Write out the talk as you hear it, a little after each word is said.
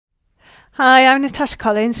Hi, I'm Natasha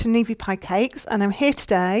Collins from Navy Pie Cakes, and I'm here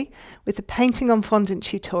today with the Painting on Fondant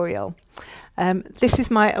tutorial. This is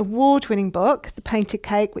my award-winning book, The Painted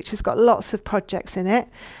Cake, which has got lots of projects in it,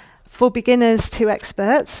 for beginners to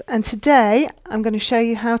experts. And today I'm going to show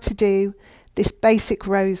you how to do this basic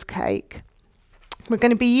rose cake. We're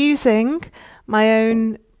going to be using my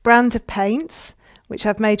own brand of paints, which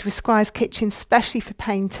I've made with Squire's Kitchen specially for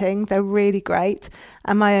painting. They're really great,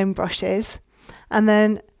 and my own brushes. And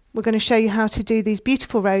then we're going to show you how to do these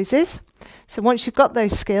beautiful roses. So once you've got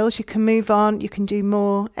those skills, you can move on. You can do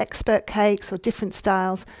more expert cakes or different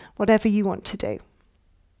styles, whatever you want to do.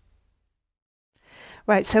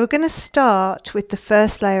 Right, so we're going to start with the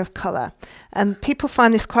first layer of colour. And people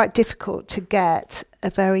find this quite difficult to get a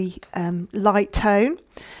very light tone.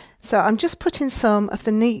 So I'm just putting some of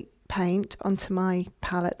the neat paint onto my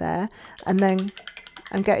palette there, and then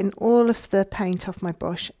I'm getting all of the paint off my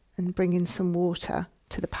brush and bringing some water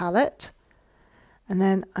to the palette. And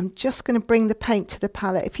then I'm just going to bring the paint to the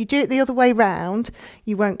palette. If you do it the other way round,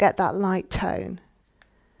 you won't get that light tone.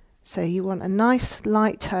 So you want a nice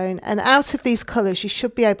light tone, and out of these colours you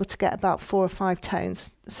should be able to get about 4 or 5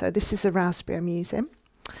 tones. So this is a raspberry I'm using.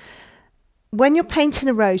 When you're painting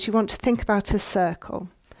a rose, you want to think about a circle.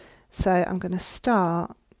 So I'm going to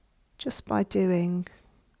start just by doing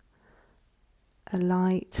a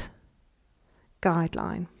light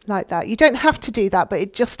guideline like that. You don't have to do that, but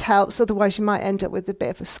it just helps, otherwise you might end up with a bit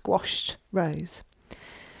of a squashed rose.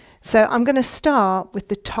 So I'm going to start with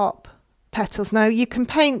the top petals. Now you can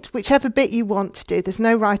paint whichever bit you want to do, there's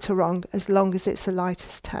no right or wrong as long as it's the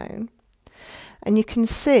lightest tone. And you can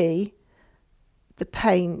see the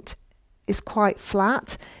paint is quite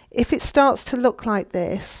flat. If it starts to look like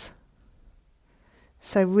this,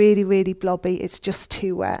 so really blobby, it's just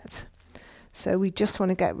too wet. So we just want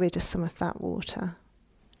to get rid of some of that water.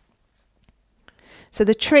 So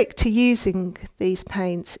the trick to using these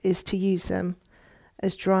paints is to use them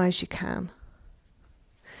as dry as you can.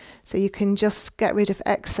 So you can just get rid of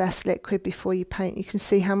excess liquid before you paint. You can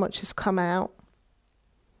see how much has come out.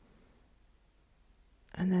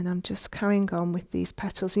 And then I'm just carrying on with these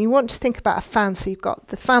petals. And you want to think about a fan. So you've got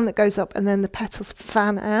the fan that goes up and then the petals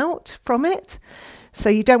fan out from it. So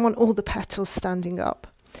you don't want all the petals standing up.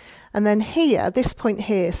 And then here, this point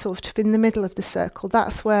here, sort of in the middle of the circle,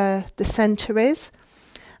 that's where the centre is.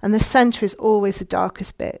 And the centre is always the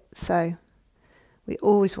darkest bit. So we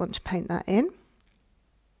always want to paint that in.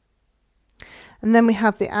 And then we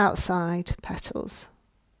have the outside petals.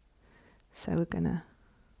 So we're going to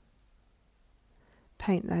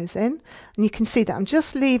paint those in. And you can see that I'm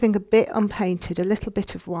just leaving a bit unpainted, a little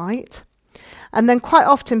bit of white. And then quite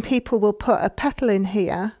often people will put a petal in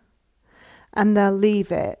here and they'll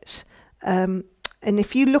leave it. And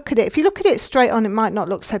if you look at it straight on, it might not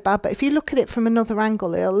look so bad, but if you look at it from another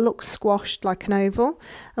angle, it'll look squashed like an oval.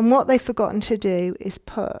 And what they've forgotten to do is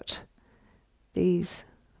put these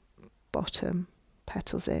bottom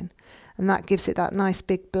petals in. And that gives it that nice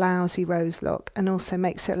big blousy rose look, and also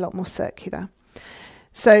makes it a lot more circular.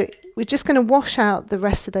 So we're just going to wash out the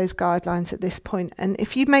rest of those guidelines at this point. And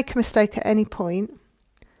if you make a mistake at any point,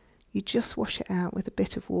 you just wash it out with a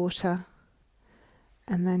bit of water.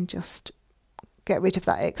 And then just get rid of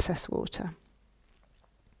that excess water.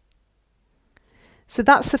 So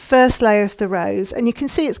that's the first layer of the rose, and you can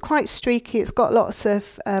see it's quite streaky. It's got lots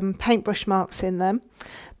of paintbrush marks in them.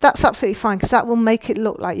 That's absolutely fine, because that will make it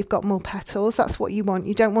look like you've got more petals. That's what you want.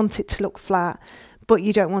 You don't want it to look flat, but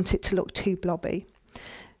you don't want it to look too blobby.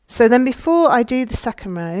 So then before I do the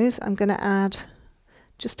second rose, I'm going to add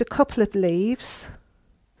just a couple of leaves.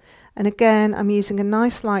 And again, I'm using a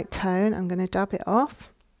nice light tone. I'm going to dab it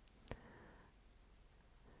off.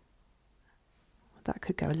 That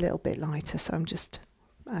could go a little bit lighter, so I'm just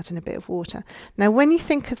adding a bit of water. Now, when you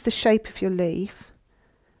think of the shape of your leaf,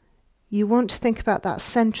 you want to think about that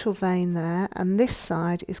central vein there, and this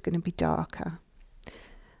side is going to be darker.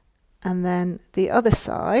 And then the other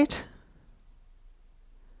side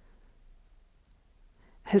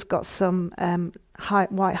has got some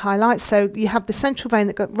white highlights. So you have the central vein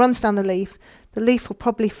that runs down the leaf. The leaf will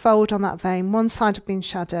probably fold on that vein. One side will be in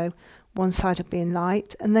shadow, one side will be in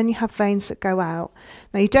light, and then you have veins that go out.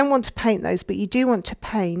 Now you don't want to paint those, but you do want to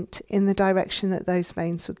paint in the direction that those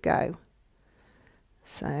veins would go.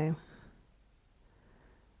 So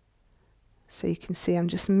you can see I'm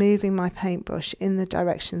just moving my paintbrush in the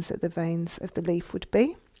directions that the veins of the leaf would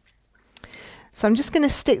be. So I'm just going to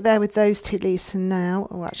stick there with those 2 leaves, and now,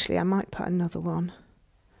 or actually I might put another one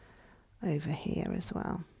over here as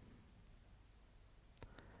well.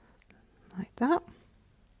 Like that.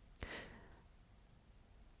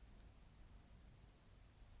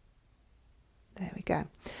 There we go.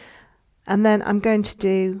 And then I'm going to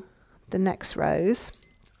do the next rose.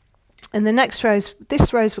 And the next rose,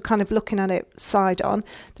 this rose we're kind of looking at it side on.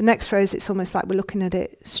 The next rose, it's almost like we're looking at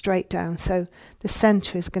it straight down. So the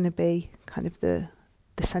centre is going to be kind of the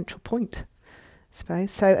central point, I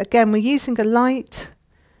suppose. So again, we're using a light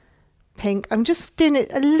pink. I'm just doing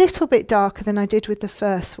it a little bit darker than I did with the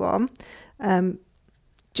first one,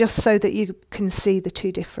 just so that you can see the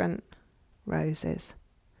two different roses.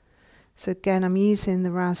 So again, I'm using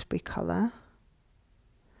the raspberry colour.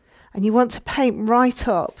 And you want to paint right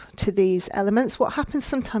up to these elements. What happens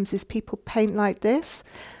sometimes is people paint like this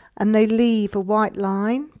and they leave a white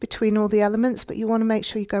line between all the elements, but you want to make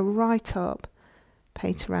sure you go right up,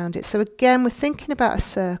 paint around it. So again, we're thinking about a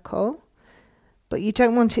circle, but you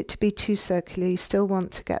don't want it to be too circular. You still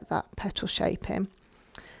want to get that petal shape in.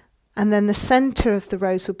 And then the centre of the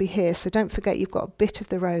rose will be here. So don't forget you've got a bit of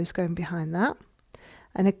the rose going behind that.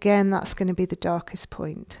 And again, that's going to be the darkest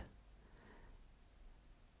point.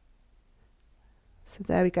 So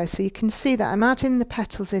there we go. So you can see that I'm adding the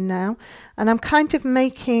petals in now, and I'm kind of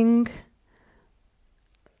making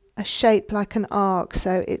a shape like an arc.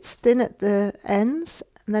 So it's thin at the ends,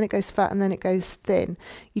 and then it goes fat, and then it goes thin.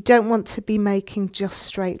 You don't want to be making just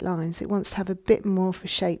straight lines. It wants to have a bit more of a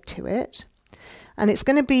shape to it. And it's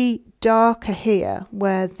going to be darker here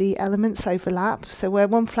where the elements overlap. So where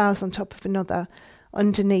one flower's on top of another,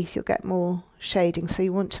 underneath you'll get more shading. So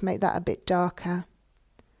you want to make that a bit darker.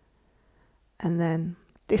 And then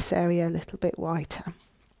this area a little bit whiter.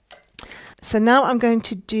 So now I'm going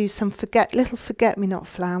to do some little forget-me-not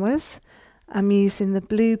flowers. I'm using the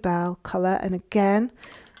Bluebell colour, and again,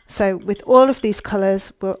 so with all of these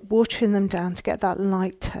colours, we're watering them down to get that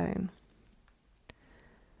light tone.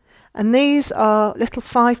 And these are little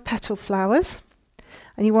 5-petal flowers,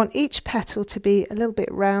 and you want each petal to be a little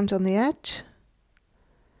bit round on the edge.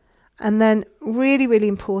 And then really, really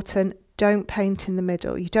important, don't paint in the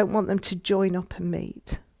middle. You don't want them to join up and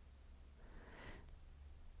meet.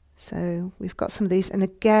 So we've got some of these, and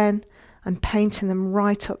again, I'm painting them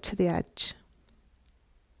right up to the edge.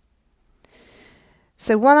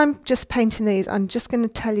 So while I'm just painting these, I'm just going to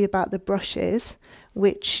tell you about the brushes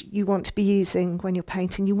which you want to be using when you're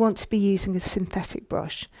painting. You want to be using a synthetic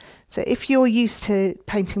brush. So if you're used to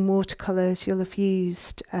painting watercolours, you'll have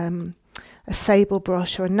used a sable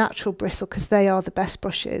brush or a natural bristle, because they are the best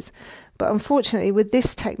brushes. But unfortunately with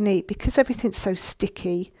this technique, because everything's so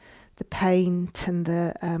sticky, the paint and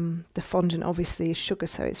the fondant obviously is sugar,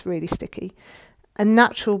 so it's really sticky, a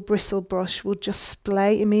natural bristle brush will just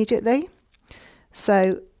splay immediately.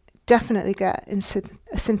 So definitely get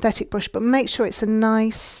a synthetic brush, but make sure it's a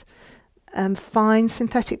nice fine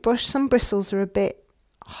synthetic brush. Some bristles are a bit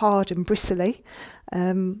hard and bristly,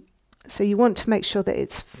 so you want to make sure that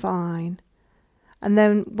it's fine. And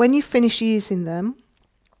then when you finish using them,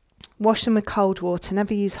 wash them with cold water,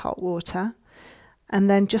 never use hot water, and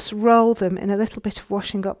then just roll them in a little bit of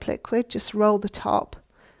washing up liquid. Just roll the top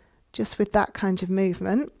just with that kind of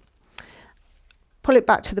movement. Pull it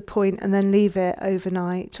back to the point and then leave it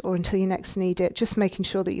overnight or until you next need it, just making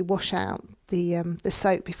sure that you wash out the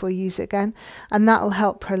soap before you use it again, and that will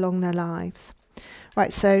help prolong their lives.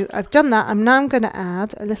 Right, so I've done that. I'm going to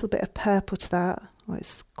add a little bit of purple to that, or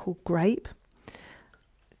it's called grape,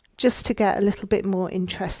 just to get a little bit more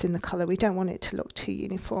interest in the colour. We don't want it to look too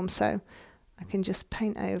uniform, so I can just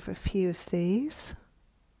paint over a few of these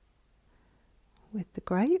with the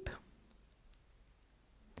grape.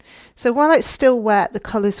 So while it's still wet, the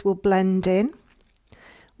colours will blend in,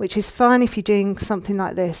 which is fine if you're doing something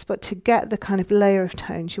like this, but to get the kind of layer of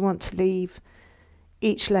tones, you want to leave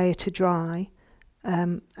each layer to dry.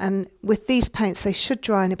 And with these paints, they should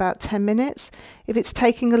dry in about 10 minutes. If it's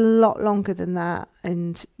taking a lot longer than that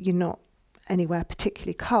and you're not anywhere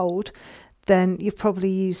particularly cold, then you've probably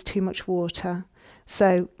used too much water.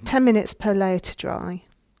 So 10 minutes per layer to dry.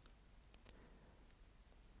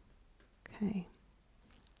 Okay.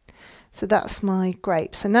 So that's my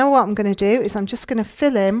grape. So now what I'm going to do is I'm just going to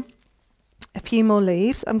fill in a few more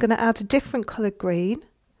leaves. I'm going to add a different coloured green,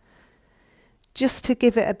 just to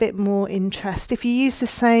give it a bit more interest. If you use the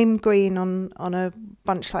same green on a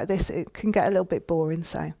bunch like this, it can get a little bit boring.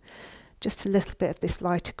 So just a little bit of this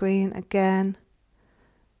lighter green again.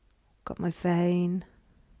 Got my vein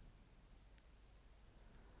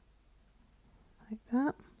like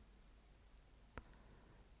that.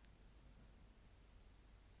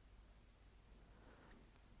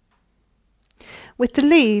 With the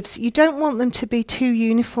leaves, you don't want them to be too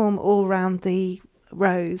uniform all around the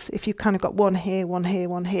rose, if you've kind of got one here, one here,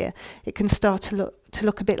 one here, it can start to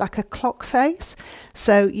look a bit like a clock face.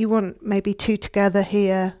 So you want maybe two together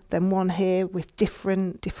here, then one here with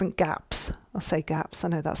different gaps. I'll say gaps, I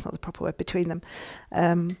know that's not the proper word, between them.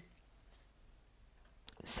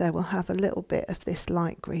 So we'll have a little bit of this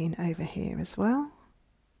light green over here as well.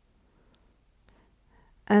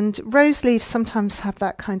 And rose leaves sometimes have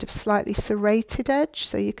that kind of slightly serrated edge,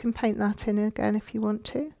 so you can paint that in again if you want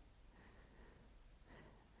to.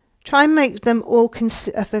 Try and make them all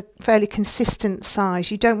of a fairly consistent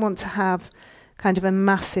size. You don't want to have kind of a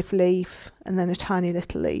massive leaf and then a tiny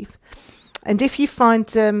little leaf. And if you find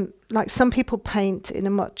like some people paint in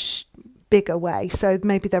a much bigger way, so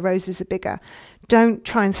maybe their roses are bigger, don't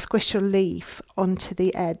try and squish your leaf onto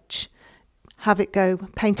the edge. Have it go,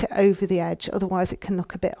 paint it over the edge, otherwise it can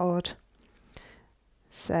look a bit odd.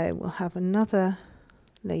 So we'll have another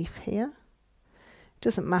leaf here.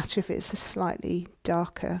 Doesn't matter if it's a slightly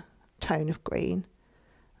darker tone of green.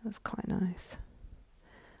 That's quite nice.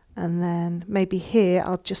 And then maybe here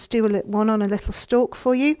I'll just do one on a little stalk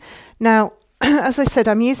for you. Now, as I said,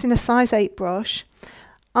 I'm using a size 8 brush.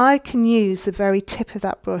 I can use the very tip of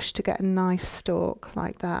that brush to get a nice stalk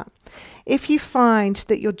like that. If you find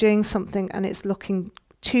that you're doing something and it's looking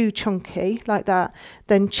too chunky like that,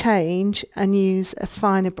 then change and use a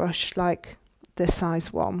finer brush like the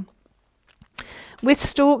size 1. With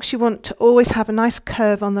stalks, you want to always have a nice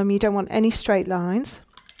curve on them. You don't want any straight lines.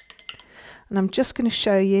 And I'm just going to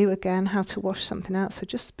show you again how to wash something out. So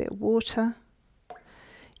just a bit of water.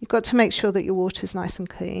 You've got to make sure that your water is nice and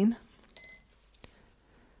clean.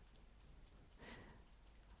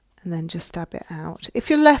 And then just dab it out.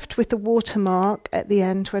 If you're left with the watermark at the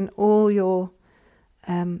end when all your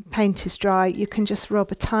paint is dry, you can just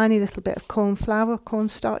rub a tiny little bit of corn flour or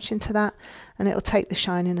cornstarch into that and it'll take the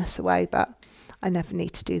shininess away, but I never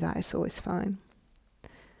need to do that, it's always fine.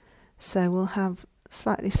 So we'll have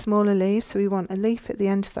slightly smaller leaves, so we want a leaf at the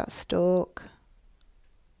end of that stalk,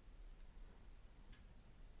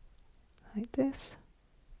 like this.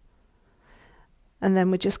 And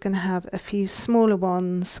then we're just going to have a few smaller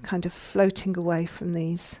ones kind of floating away from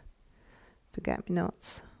these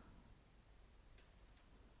forget-me-nots.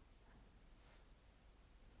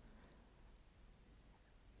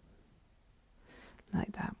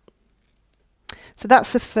 Like that. So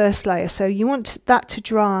that's the first layer. So you want that to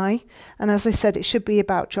dry. And as I said, it should be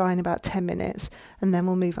about dry in about 10 minutes. And then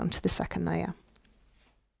we'll move on to the second layer.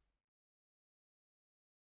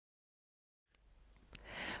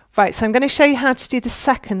 Right, so I'm going to show you how to do the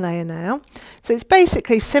second layer now. So it's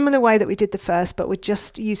basically a similar way that we did the first, but we're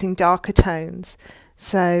just using darker tones.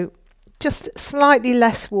 So just slightly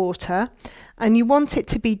less water, and you want it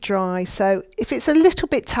to be dry. So if it's a little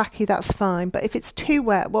bit tacky, that's fine. But if it's too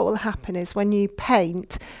wet, what will happen is when you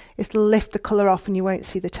paint, it'll lift the colour off and you won't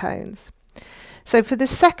see the tones. So for the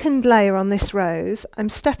second layer on this rose, I'm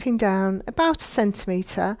stepping down about 1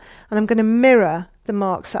 centimetre and I'm going to mirror the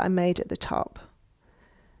marks that I made at the top.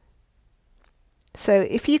 So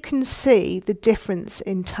if you can see the difference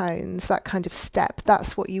in tones, that kind of step,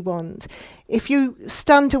 that's what you want. If you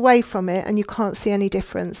stand away from it and you can't see any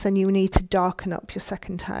difference, then you need to darken up your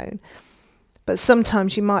second tone. But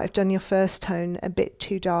sometimes you might have done your first tone a bit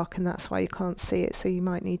too dark and that's why you can't see it. So you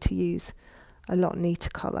might need to use a lot neater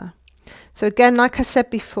colour. So again, like I said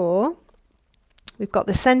before, we've got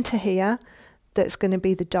the centre here that's going to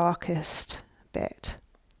be the darkest bit.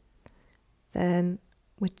 Then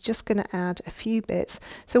we're just going to add a few bits.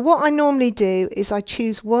 So what I normally do is I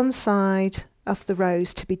choose one side of the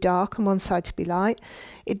rose to be dark and one side to be light.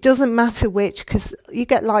 It doesn't matter which, because you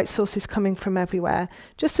get light sources coming from everywhere.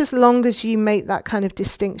 Just as long as you make that kind of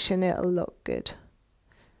distinction, it'll look good.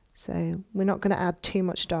 So we're not going to add too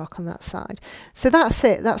much dark on that side. So that's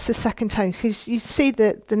it, that's the second tone, because you see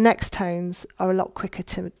that the next tones are a lot quicker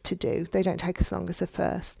to do. They don't take as long as the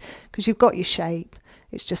first, because you've got your shape,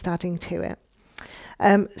 it's just adding to it.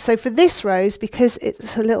 So for this rose, because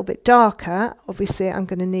it's a little bit darker, obviously I'm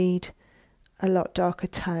going to need a lot darker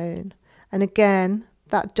tone. And again,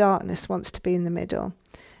 that darkness wants to be in the middle.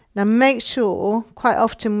 Now make sure, quite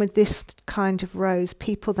often with this kind of rose,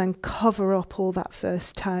 people then cover up all that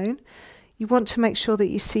first tone. You want to make sure that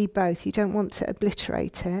you see both. You don't want to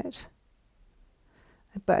obliterate it.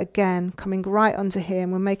 But again, coming right under here,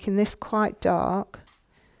 and we're making this quite dark,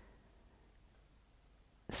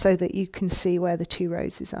 so that you can see where the two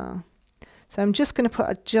roses are. So I'm just going to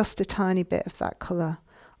put just a tiny bit of that colour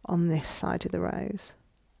on this side of the rose,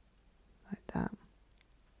 like that.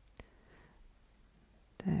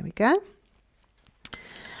 There we go.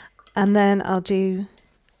 And then I'll do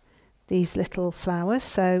these little flowers.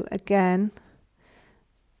 So again,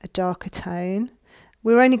 a darker tone.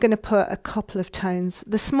 we're only going to put a couple of tones.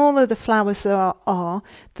 The smaller the flowers there are,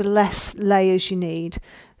 the less layers you need.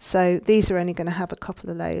 So these are only going to have a couple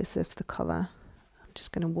of layers of the colour. I'm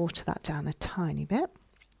just going to water that down a tiny bit,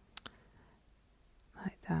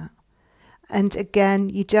 like that. And again,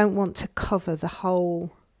 you don't want to cover the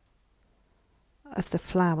whole of the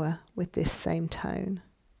flower with this same tone.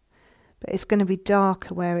 But it's going to be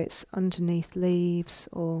darker where it's underneath leaves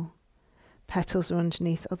or petals or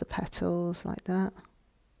underneath other petals, like that.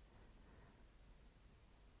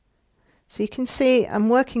 So you can see I'm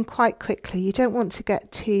working quite quickly. You don't want to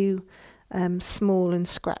get too small and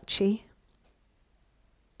scratchy.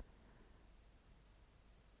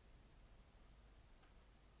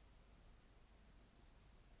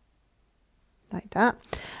 Like that.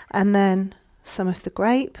 And then some of the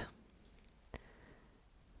grape.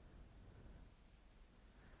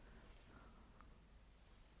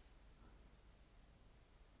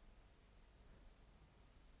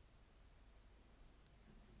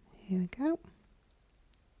 Here we go.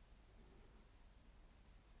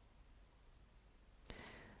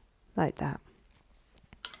 Like that.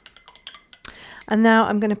 And now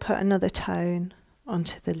I'm going to put another tone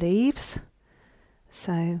onto the leaves.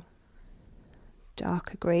 So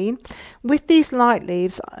darker green. With these light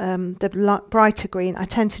leaves, the brighter green, I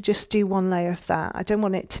tend to just do one layer of that. I don't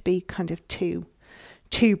want it to be kind of too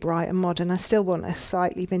bright and modern. I still want a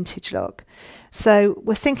slightly vintage look. So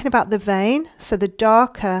we're thinking about the vein. So the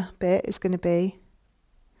darker bit is going to be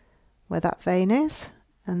where that vein is.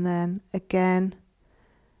 And then again,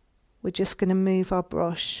 we're just going to move our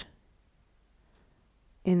brush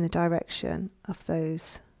in the direction of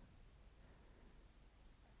those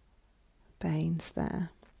veins there.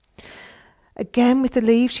 Again, with the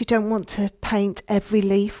leaves, you don't want to paint every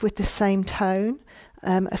leaf with the same tone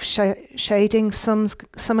of shading. Some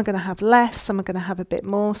are going to have less, some are going to have a bit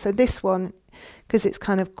more. So this one, because it's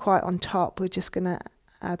kind of quite on top, we're just going to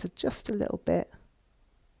add just a little bit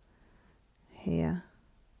here.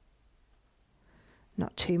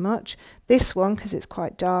 Not too much. This one, because it's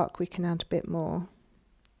quite dark, we can add a bit more.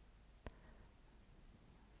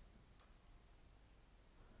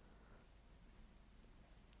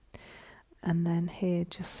 And then here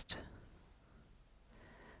just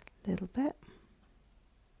a little bit.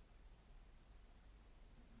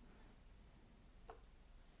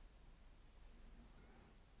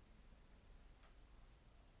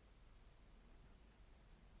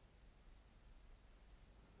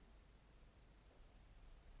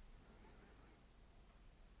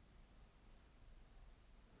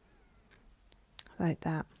 Like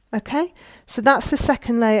that. Okay, so that's the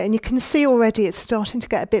second layer, and you can see already it's starting to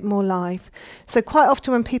get a bit more life. So quite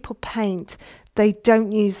often when people paint, they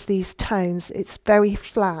don't use these tones. It's very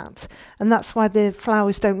flat, and that's why the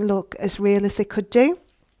flowers don't look as real as they could do.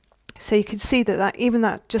 So you can see that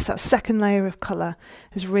even just that second layer of colour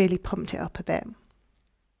has really pumped it up a bit.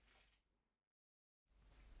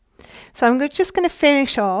 So I'm just going to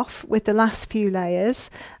finish off with the last few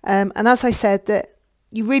layers, and as I said, that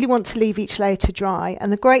you really want to leave each layer to dry,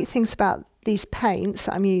 and the great things about these paints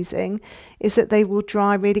that I'm using is that they will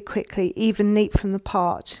dry really quickly, even neat from the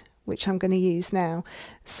pot, which I'm going to use now.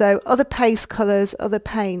 So other paste colours, other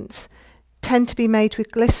paints tend to be made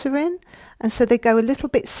with glycerin, and so they go a little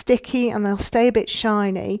bit sticky and they'll stay a bit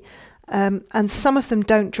shiny, and some of them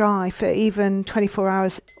don't dry for even 24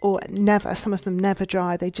 hours or never. Some of them never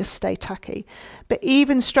dry, they just stay tacky. But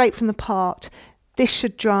even straight from the pot, this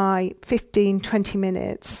should dry 15-20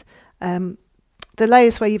 minutes. The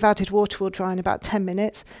layers where you've added water will dry in about 10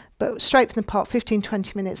 minutes, but straight from the pot,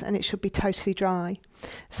 15-20 minutes, and it should be totally dry.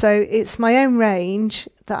 So it's my own range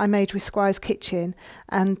that I made with Squire's Kitchen,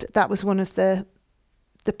 and that was one of the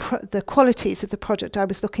qualities of the product I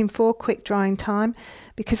was looking for, quick drying time,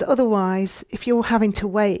 because otherwise, if you're having to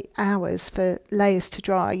wait hours for layers to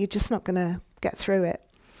dry, you're just not going to get through it.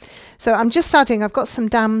 So I'm just adding, I've got some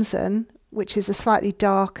damson, which is a slightly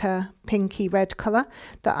darker pinky red colour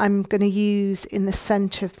that I'm going to use in the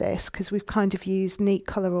centre of this, because we've kind of used neat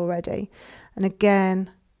colour already. And again,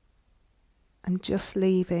 I'm just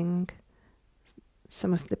leaving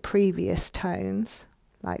some of the previous tones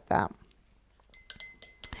like that.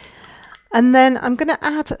 And then I'm going to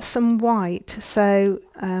add some white. So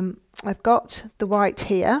I've got the white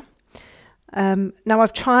here. Now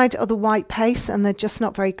I've tried other white pastes and they're just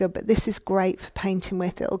not very good, but this is great for painting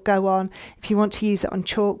with. It'll go on, if you want to use it on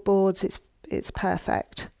chalkboards, it's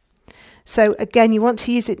perfect. So again, you want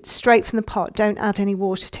to use it straight from the pot. Don't add any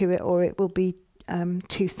water to it or it will be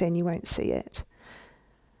too thin, you won't see it.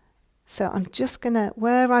 So I'm just going to,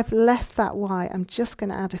 where I've left that white, I'm just going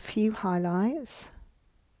to add a few highlights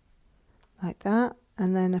like that,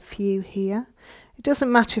 and then a few here. It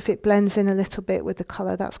doesn't matter if it blends in a little bit with the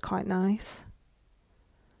colour, that's quite nice.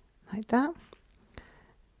 Like that.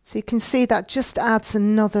 So you can see that just adds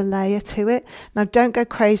another layer to it. Now don't go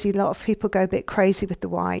crazy, a lot of people go a bit crazy with the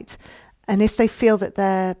white. And if they feel that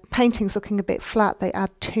their painting's looking a bit flat, they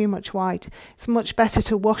add too much white. It's much better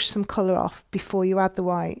to wash some colour off before you add the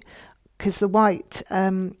white, because the white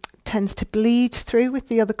tends to bleed through with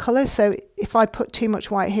the other colours. So if I put too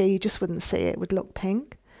much white here, you just wouldn't see it, it would look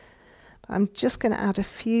pink. But I'm just going to add a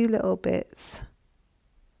few little bits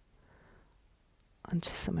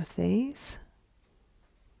onto some of these.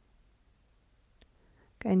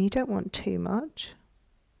 Again, you don't want too much,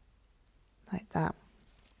 like that.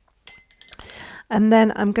 And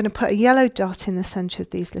then I'm going to put a yellow dot in the centre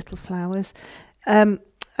of these little flowers.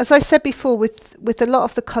 As I said before, with a lot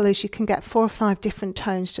of the colours, you can get 4 or 5 different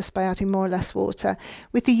tones just by adding more or less water.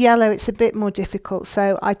 With the yellow, it's a bit more difficult,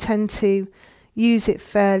 so I tend to use it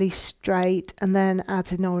fairly straight and then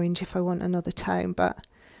add an orange if I want another tone, but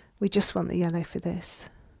we just want the yellow for this.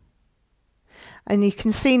 And you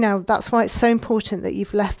can see now, that's why it's so important that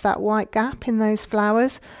you've left that white gap in those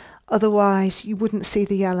flowers. Otherwise, you wouldn't see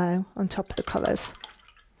the yellow on top of the colours.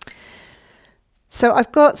 So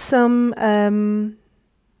I've got some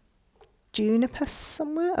juniper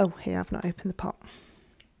somewhere. Oh, here, I've not opened the pot.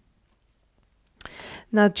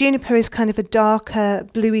 Now, juniper is kind of a darker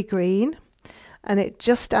bluey green, and it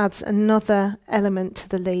just adds another element to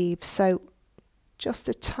the leaves. So just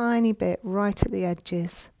a tiny bit right at the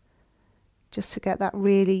edges, just to get that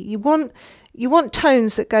really, you want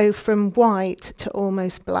tones that go from white to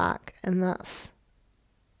almost black, and that's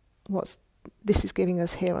what this is giving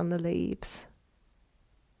us here on the leaves.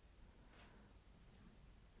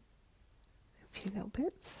 A few little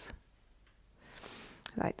bits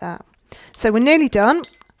like that. So we're nearly done.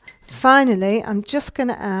 Finally, I'm just going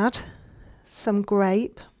to add some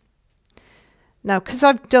grape. Now, because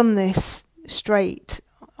I've done this straight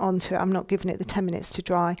onto it, I'm not giving it the 10 minutes to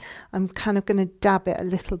dry. I'm kind of going to dab it a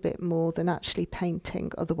little bit more than actually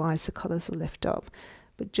painting, otherwise the colours will lift up.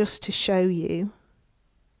 But just to show you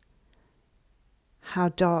how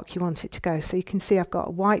dark you want it to go. So you can see I've got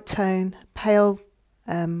a white tone, pale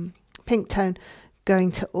pink tone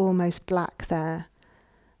going to almost black there,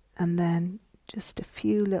 and then just a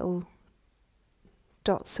few little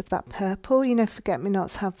dots of that purple. You know,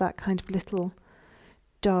 forget-me-nots have that kind of little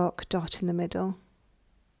dark dot in the middle.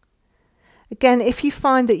 Again, if you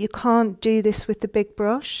find that you can't do this with the big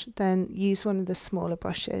brush, then use one of the smaller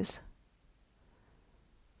brushes.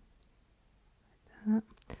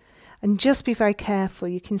 And just be very careful.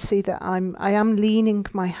 You can see that I am leaning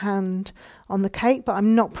my hand on the cake, but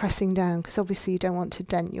I'm not pressing down, because obviously you don't want to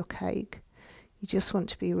dent your cake. You just want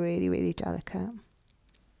to be really, really delicate.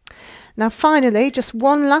 Now finally, just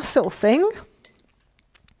one last little thing.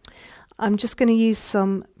 I'm just going to use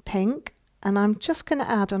some pink, and I'm just going to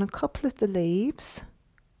add on a couple of the leaves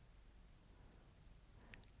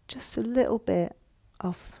just a little bit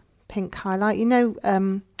of pink highlight. You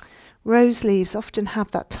know, rose leaves often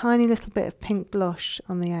have that tiny little bit of pink blush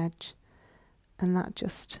on the edge, and that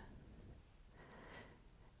just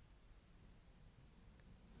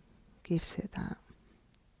gives it that.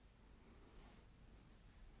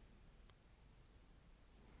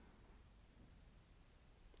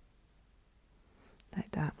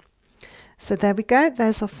 Like that. So there we go,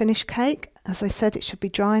 there's our finished cake. As I said, it should be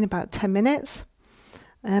dry in about 10 minutes.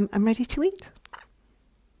 I'm ready to eat.